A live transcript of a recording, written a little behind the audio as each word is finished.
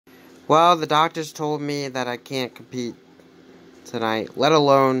Well, the doctors told me that I can't compete tonight, let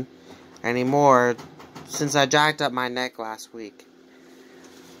alone anymore, since I jacked up my neck last week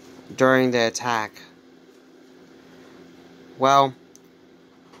during the attack. Well,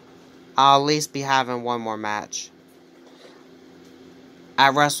 I'll at least be having one more match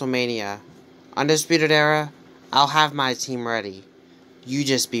at WrestleMania. Undisputed Era, I'll have my team ready. You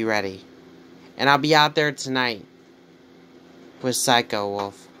just be ready. And I'll be out there tonight with Psycho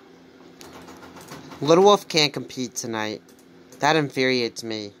Wolf. Littlewolf can't compete tonight. That infuriates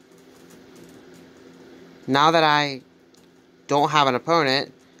me. Now that I don't have an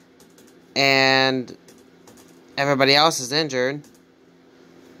opponent and everybody else is injured,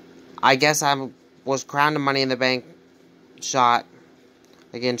 I guess I was crowned a Money in the Bank shot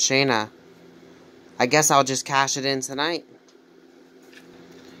against Shayna. I guess I'll just cash it in tonight,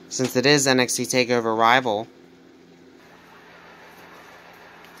 since it is NXT TakeOver Rival.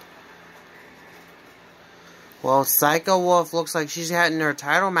 Well, Psycho Wolf looks like she's getting her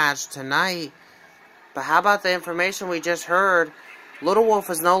title match tonight. But how about the information we just heard? Littlewolf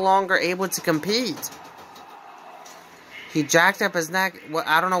is no longer able to compete. He jacked up his neck. Well,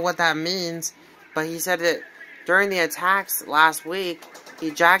 I don't know what that means, but he said that during the attacks last week, he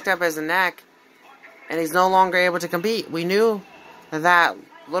jacked up his neck, and he's no longer able to compete. We knew that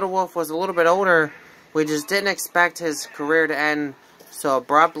Littlewolf was a little bit older. We just didn't expect his career to end so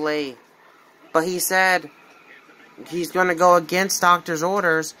abruptly. But he said he's going to go against doctor's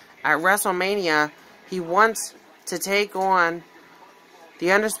orders at WrestleMania. He wants to take on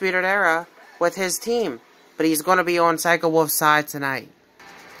the Undisputed Era with his team, but he's going to be on Psycho Wolf's side tonight.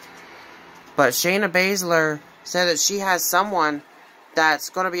 But Shayna Baszler said that she has someone that's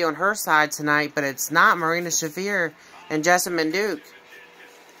going to be on her side tonight, but it's not Marina Shafir and Jessamine Duke.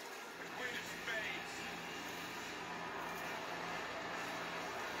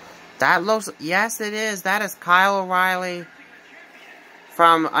 That looks, yes it is, that is Kyle O'Reilly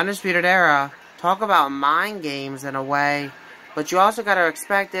from Undisputed Era. Talk about mind games in a way, but you also got to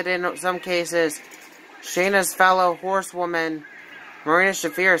expect it in some cases. Shayna's fellow horsewoman, Marina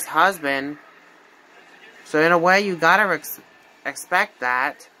Shafir's husband. So in a way, you got to expect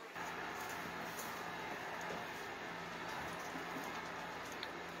that.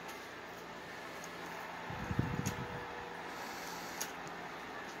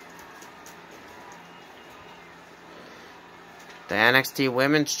 The NXT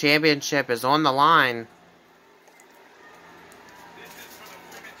Women's Championship is on the line. This is for the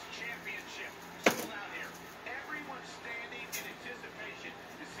Women's Championship. Still out here. Everyone's standing in anticipation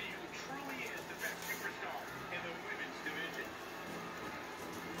to see who truly is the best superstar in the women's division.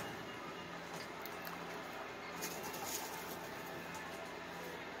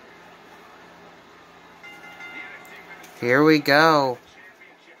 Here we go.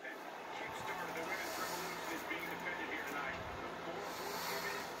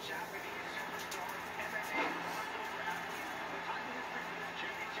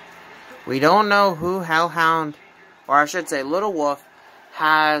 We don't know who Hellhound, or I should say Littlewolf,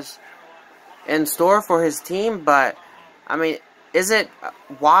 has in store for his team, but, I mean, is it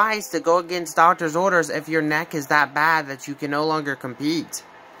wise to go against doctor's orders if your neck is that bad that you can no longer compete?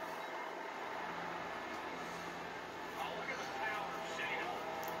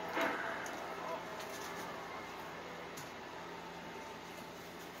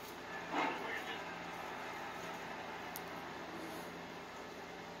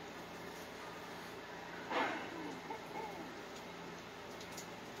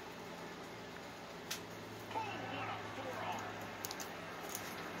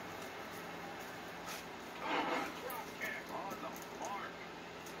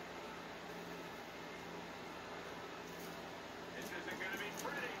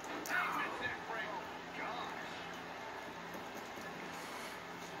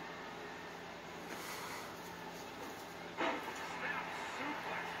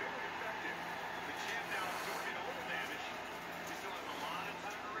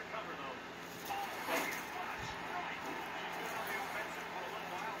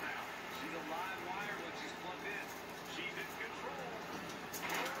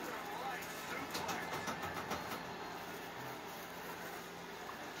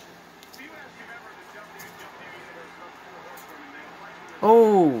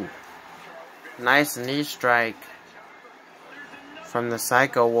 Oh, nice knee strike from the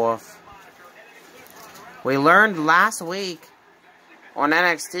Psycho Wolf. We learned last week on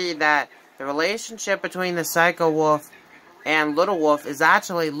NXT that the relationship between the Psycho Wolf and Littlewolf is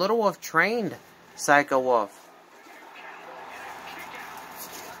actually Littlewolf trained Psycho Wolf.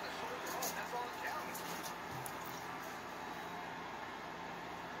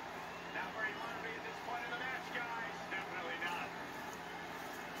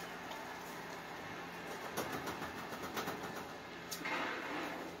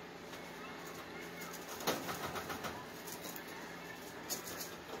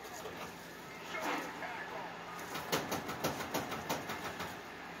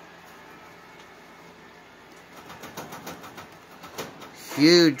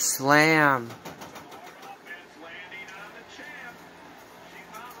 Huge slam.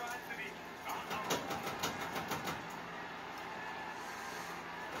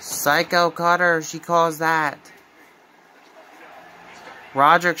 Psycho cutter, she calls that.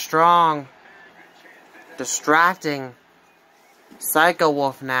 Roderick Strong distracting Psycho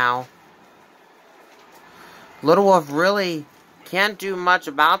Wolf now. Littlewolf really can't do much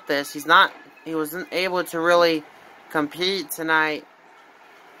about this. He wasn't able to really compete tonight.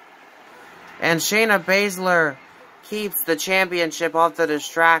 And Shayna Baszler keeps the championship off the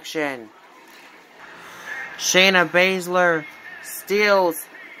distraction. Shayna Baszler steals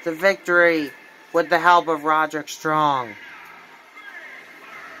the victory with the help of Roderick Strong.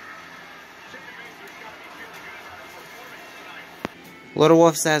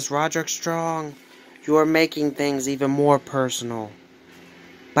 Littlewolf says, Roderick Strong, you are making things even more personal.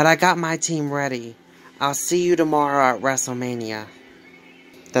 But I got my team ready. I'll see you tomorrow at WrestleMania.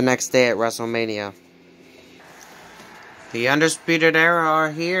 The next day at WrestleMania. The Undisputed Era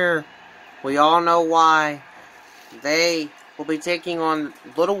are here. We all know why. They will be taking on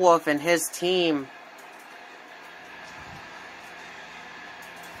Littlewolf and his team.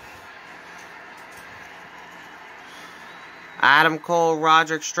 Adam Cole,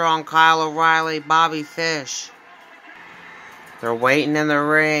 Roderick Strong, Kyle O'Reilly, Bobby Fish. They're waiting in the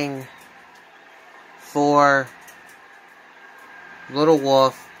ring for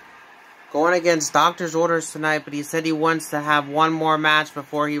Littlewolf. Going against doctor's orders tonight, but he said he wants to have one more match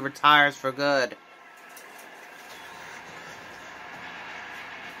before he retires for good.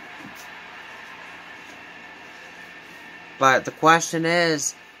 But the question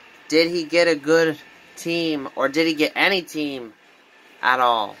is, did he get a good team, or did he get any team at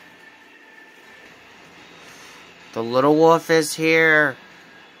all? The Littlewolf is here.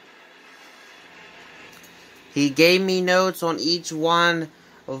 He gave me notes on each one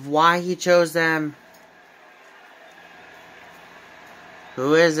of why he chose them.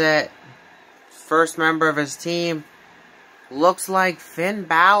 Who is it? First member of his team. Looks like Finn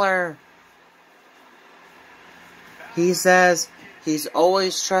Balor. He says he's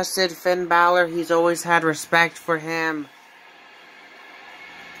always trusted Finn Balor. He's always had respect for him.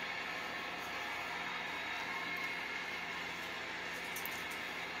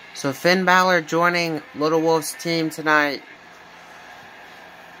 So Finn Balor joining Littlewolf's team tonight.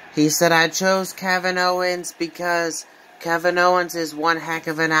 He said, I chose Kevin Owens because Kevin Owens is one heck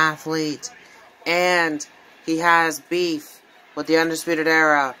of an athlete. And he has beef with the Undisputed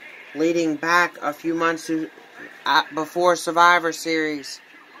Era leading back a few months before Survivor Series.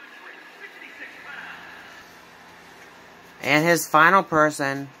 And his final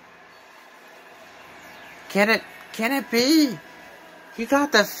person. Can it be? You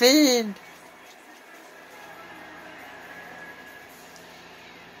got the Fiend.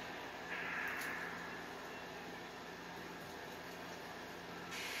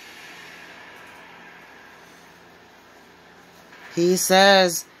 He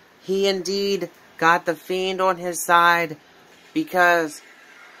says he indeed got the Fiend on his side because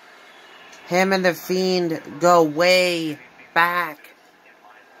him and the Fiend go way back.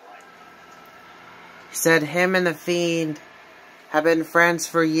 He said him and the Fiend have been friends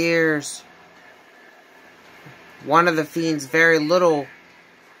for years. One of the Fiend's very little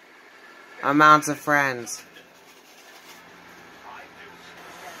amounts of friends.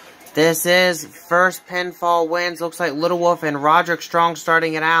 This is first pinfall wins. Looks like Littlewolf and Roderick Strong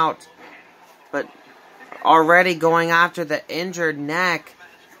starting it out. But already going after the injured neck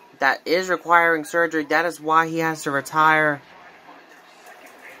that is requiring surgery. That is why he has to retire.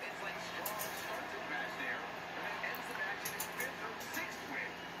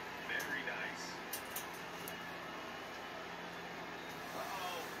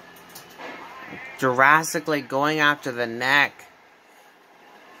 Drastically going after the neck.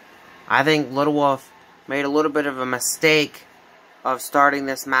 I think Littlewolf made a little bit of a mistake of starting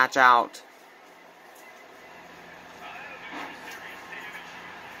this match out.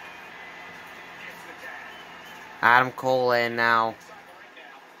 Adam Cole in now.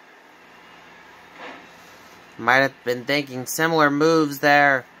 Might have been thinking similar moves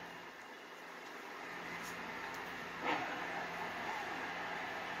there.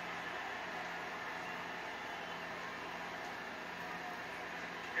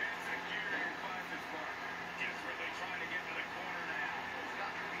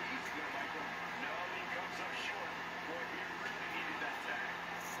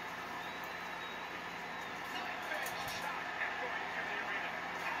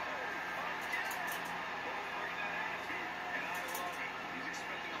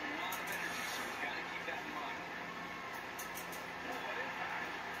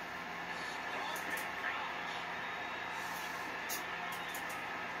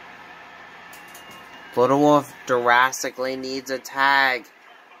 Littlewolf drastically needs a tag.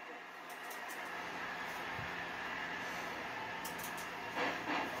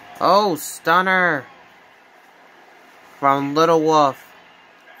 Oh, stunner from Littlewolf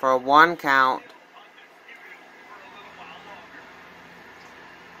for 1 count.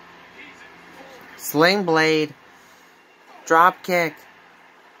 Sling blade, drop kick.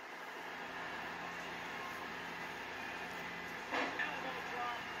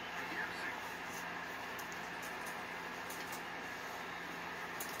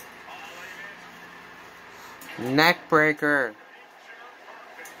 Neck breaker.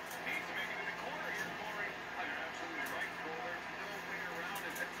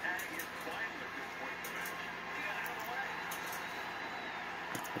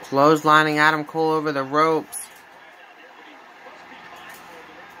 Clotheslining Adam Cole over the ropes.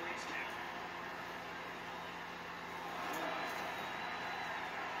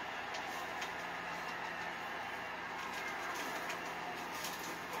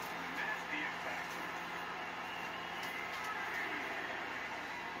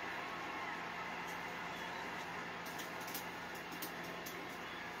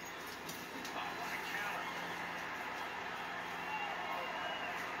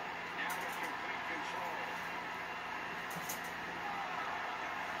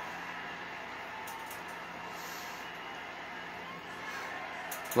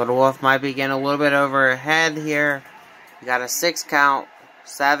 Littlewolf might be getting a little bit over her head here. You got a 6 count.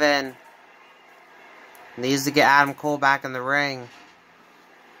 7. Needs to get Adam Cole back in the ring.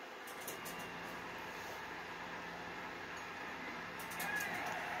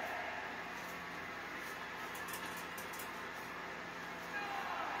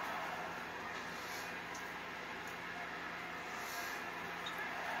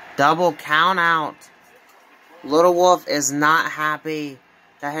 Double count out. Littlewolf is not happy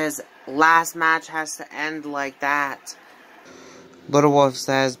that his last match has to end like that. Littlewolf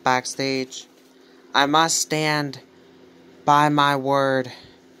says backstage, "I must stand by my word.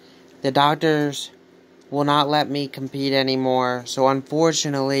 The doctors will not let me compete anymore. So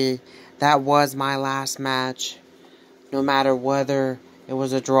unfortunately, that was my last match. No matter whether it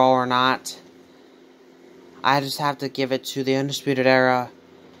was a draw or not. I just have to give it to the Undisputed Era.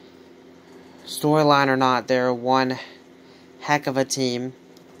 Storyline or not, they're one heck of a team.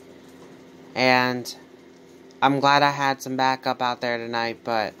 And I'm glad I had some backup out there tonight,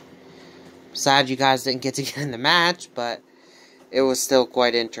 but sad you guys didn't get to get in the match, but it was still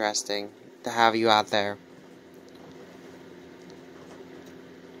quite interesting to have you out there.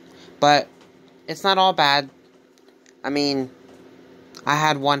 But it's not all bad. I mean, I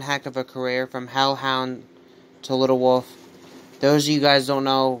had one heck of a career from Hellhound to Littlewolf. Those of you guys don't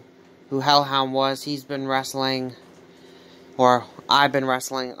know who Hellhound was, he's been wrestling, or I've been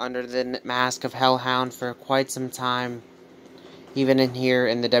wrestling under the mask of Hellhound for quite some time, even in here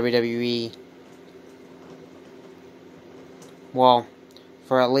in the WWE. Well,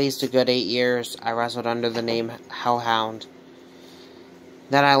 for at least a good 8 years, I wrestled under the name Hellhound.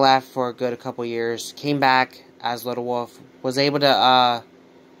 Then I left for a good couple years, came back as Littlewolf, was able to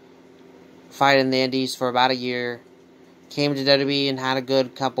fight in the Indies for about a year, came to WWE and had a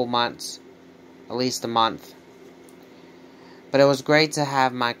good couple months, at least a month. But it was great to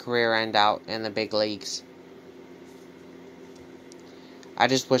have my career end out in the big leagues. I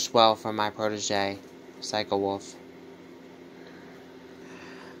just wish well for my protege, Psycho Wolf.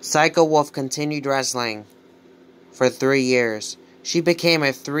 Psycho Wolf continued wrestling for 3 years. She became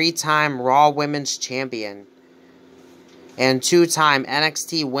a 3-time Raw Women's Champion and 2-time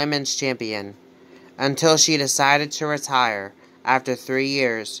NXT Women's Champion until she decided to retire after 3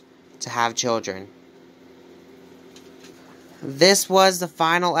 years to have children. This was the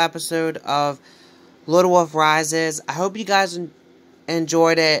final episode of Littlewolf Rises. I hope you guys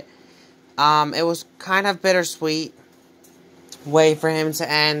enjoyed it. It was kind of bittersweet way for him to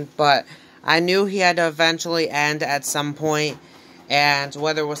end, but I knew he had to eventually end at some point, and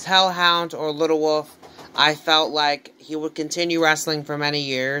whether it was Hellhound or Littlewolf, I felt like he would continue wrestling for many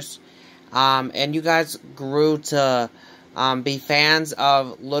years, and you guys grew to be fans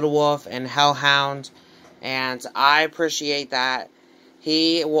of Littlewolf and Hellhound, and I appreciate that.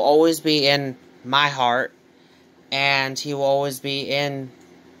 He will always be in my heart, and he will always be in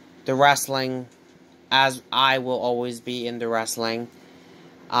the wrestling, as I will always be in the wrestling.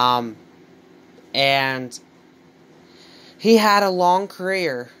 And he had a long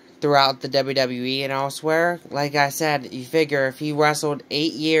career throughout the WWE and elsewhere. Like I said, you figure if he wrestled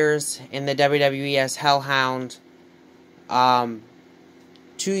 8 years in the WWE as Hellhound, 2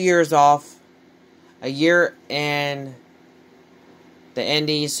 years off, a year in the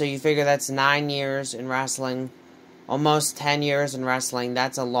indies, so you figure that's 9 years in wrestling. Almost 10 years in wrestling.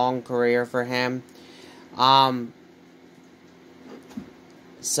 That's a long career for him.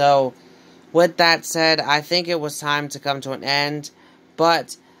 So, with that said, I think it was time to come to an end.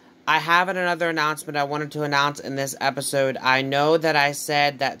 But I have another announcement I wanted to announce in this episode. I know that I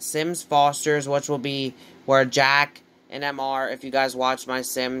said that Sims Fosters, which will be where Jack and MR, if you guys watch my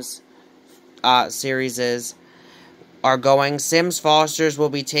Sims series, are going. Sims Fosters will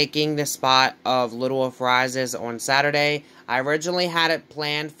be taking the spot of Littlewolf Rises on Saturday. I originally had it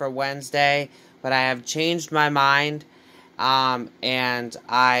planned for Wednesday, but I have changed my mind, and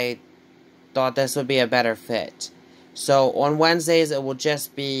I thought this would be a better fit. So on Wednesdays, it will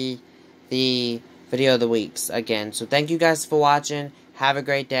just be the video of the weeks again. So thank you guys for watching. Have a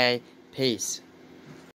great day. Peace.